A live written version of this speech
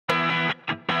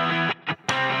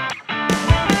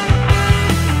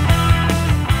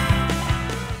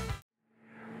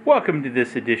Welcome to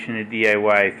this edition of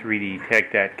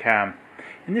DIY3DTech.com.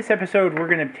 In this episode, we're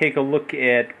going to take a look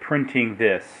at printing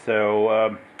this.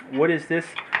 So, what is this?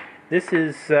 This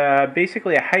is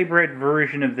basically a hybrid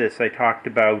version of this I talked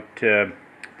about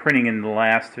printing in the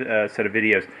last set of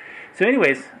videos. So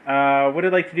anyways, what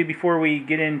I'd like to do before we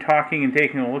get in talking and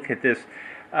taking a look at this,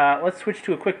 let's switch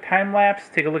to a quick time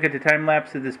lapse, take a look at the time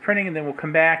lapse of this printing, and then we'll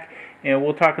come back and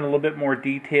we'll talk in a little bit more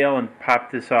detail and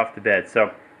pop this off the bed.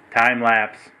 So, time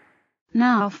lapse.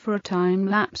 Now for a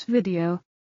time-lapse video.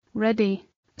 Ready,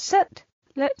 set,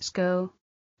 let's go.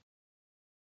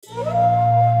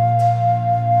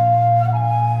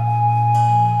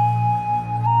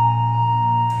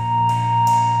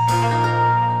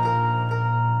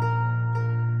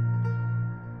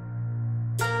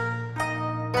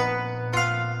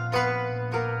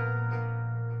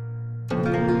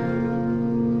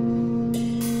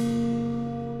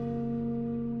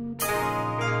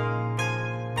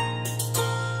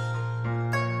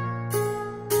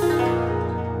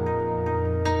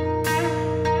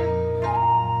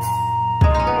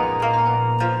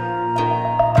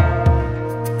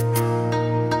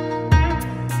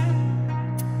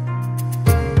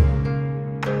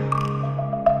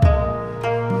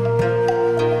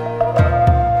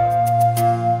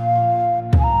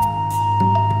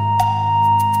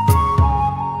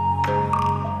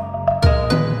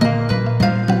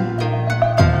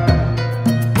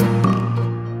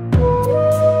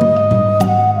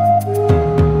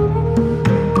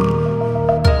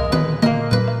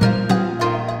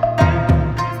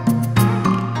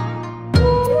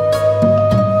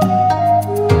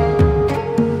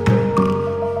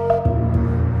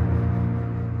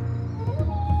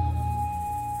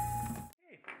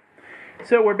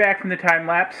 So we're back from the time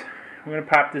lapse. We're going to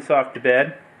pop this off to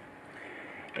bed,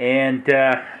 and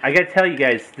I got to tell you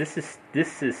guys, this is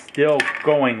still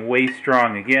going way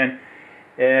strong. Again,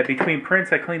 between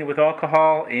prints, I cleaned it with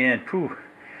alcohol, and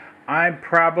I'm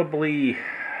probably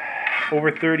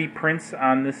over 30 prints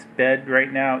on this bed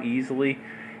right now easily,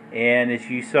 and as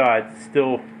you saw, it's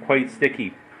still quite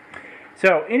sticky.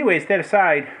 So, anyways, that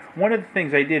aside, one of the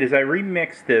things I did is I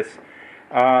remixed this.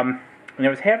 And I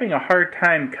was having a hard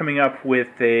time coming up with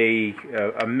a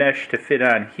mesh to fit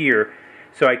on here,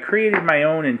 so I created my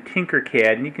own in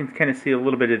Tinkercad, and you can kind of see a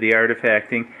little bit of the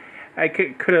artifacting. I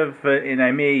could have, and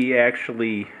I may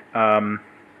actually,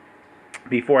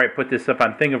 before I put this up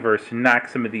on Thingiverse, knock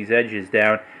some of these edges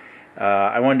down.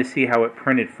 I wanted to see how it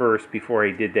printed first before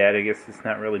I did that. I guess it's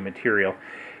not really material.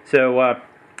 So,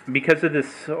 because of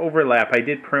this overlap, I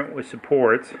did print with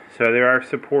supports, so there are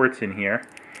supports in here.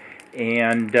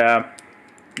 And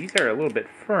these are a little bit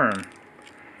firm,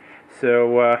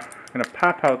 so I'm going to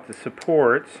pop out the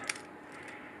supports,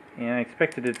 and I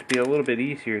expected it to be a little bit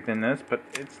easier than this, but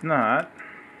it's not.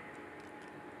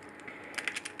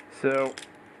 So,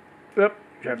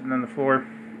 dropping on the floor.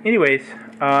 Anyways,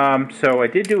 so I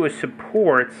did do a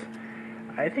supports.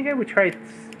 I think I would try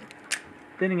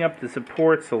thinning up the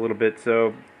supports a little bit,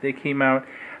 so they came out.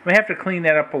 I'm going to have to clean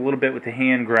that up a little bit with the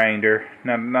hand grinder,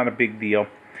 not a big deal.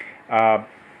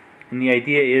 And the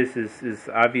idea is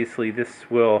obviously this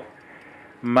will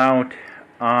mount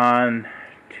on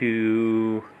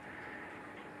to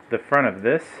the front of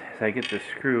this as I get the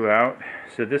screw out.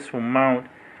 So this will mount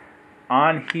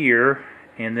on here,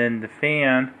 and then the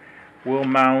fan will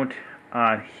mount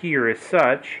on here as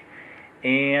such,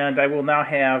 and I will now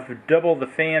have double the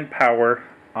fan power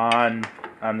on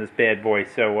this bad boy.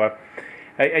 So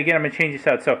again, I'm going to change this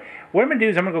out. So what I'm going to do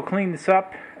is I'm going to go clean this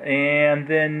up, and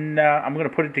then I'm going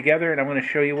to put it together, and I'm going to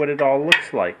show you what it all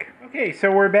looks like. Okay,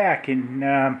 so we're back,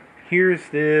 and here's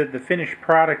the finished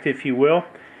product, if you will.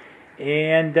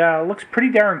 And it looks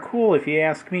pretty darn cool, if you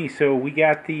ask me. So we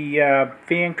got the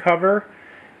fan cover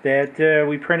that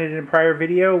we printed in a prior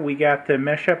video. We got the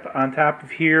mesh up on top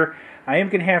of here. I am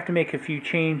going to have to make a few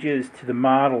changes to the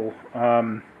model.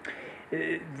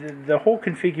 The whole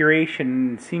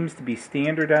configuration seems to be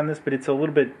standard on this, but it's a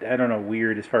little bit, I don't know,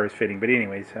 weird as far as fitting. But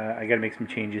anyways, I got to make some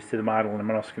changes to the model, and I'm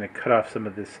also going to cut off some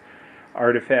of this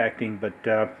artifacting, but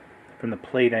from the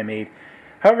plate I made.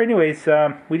 However, anyways,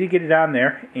 we did get it on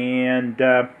there, and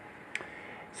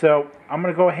so I'm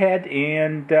going to go ahead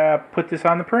and put this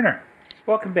on the printer.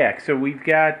 Welcome back. So we've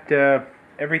got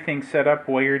everything set up,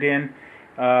 wired in.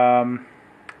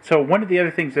 So one of the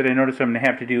other things that I noticed I'm going to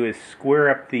have to do is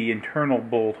square up the internal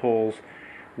bolt holes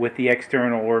with the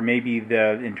external, or maybe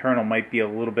the internal might be a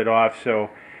little bit off,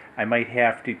 so I might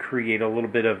have to create a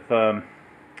little bit of a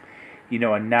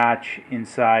notch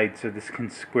inside so this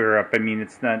can square up. I mean,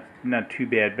 it's not too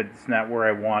bad, but it's not where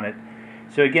I want it.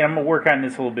 So again, I'm going to work on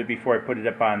this a little bit before I put it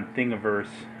up on Thingiverse.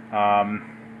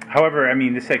 However, I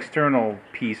mean, this external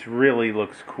piece really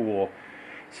looks cool.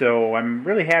 So I'm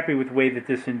really happy with the way that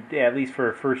this, at least for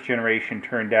a first generation,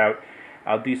 turned out.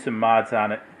 I'll do some mods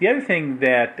on it. The other thing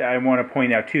that I want to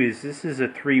point out too is this is a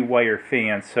 3-wire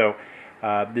fan, so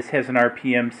this has an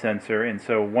RPM sensor, and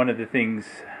so one of the things,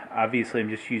 obviously I'm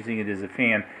just using it as a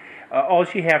fan. All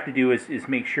you have to do is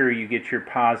make sure you get your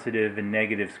positive and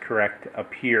negatives correct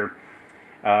up here.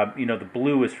 The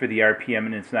blue is for the RPM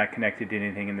and it's not connected to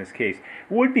anything in this case.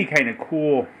 It would be kind of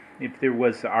cool if there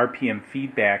was RPM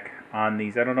feedback on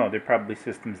these. I don't know, there are probably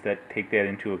systems that take that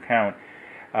into account.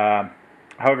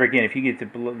 However, again, if you get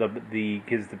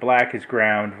because the black is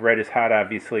ground, red is hot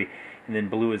obviously, and then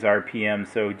blue is RPM,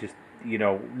 so just,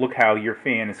 look how your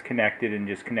fan is connected and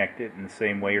just connect it in the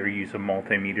same way, or use a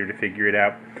multimeter to figure it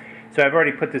out. So I've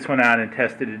already put this one on and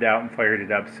tested it out and fired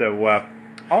it up, so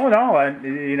all in all,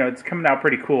 it's coming out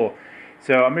pretty cool.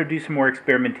 So I'm going to do some more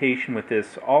experimentation with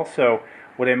this. Also,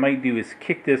 what I might do is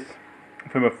kick this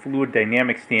from a fluid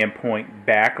dynamic standpoint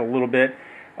back a little bit.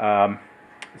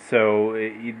 So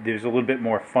there's a little bit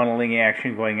more funneling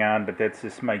action going on, but that's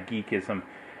just my geekism,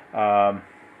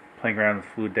 playing around with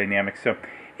fluid dynamics. So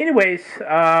anyways,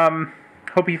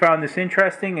 hope you found this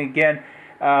interesting. Again,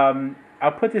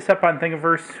 I'll put this up on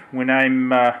Thingiverse when I'm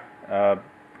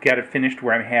got it finished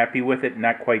where I'm happy with it.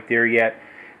 Not quite there yet.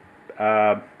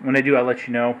 When I do, I'll let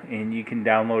you know, and you can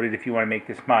download it if you want to make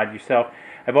this mod yourself.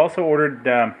 I've also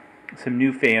ordered some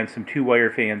new fans, some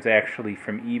 2-wire fans actually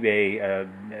from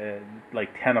eBay, like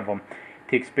 10 of them,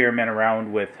 to experiment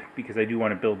around with, because I do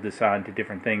want to build this on to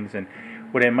different things. And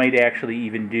what I might actually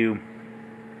even do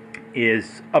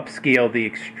is upscale the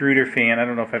extruder fan. I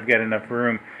don't know if I've got enough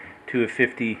room to a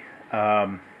 50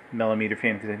 millimeter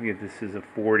fan, because I think this is a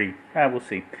 40. We'll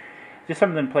see. Just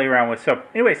something to play around with. So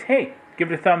anyways, hey,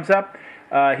 give it a thumbs up.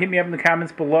 Hit me up in the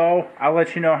comments below. I'll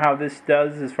let you know how this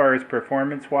does as far as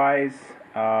performance-wise.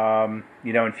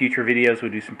 In future videos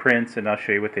we'll do some prints, and I'll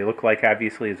show you what they look like,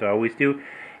 obviously, as I always do,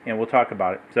 and we'll talk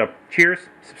about it. So, cheers,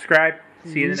 subscribe,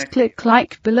 see you in the next video. Click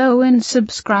like below and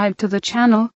subscribe to the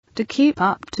channel to keep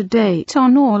up to date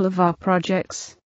on all of our projects.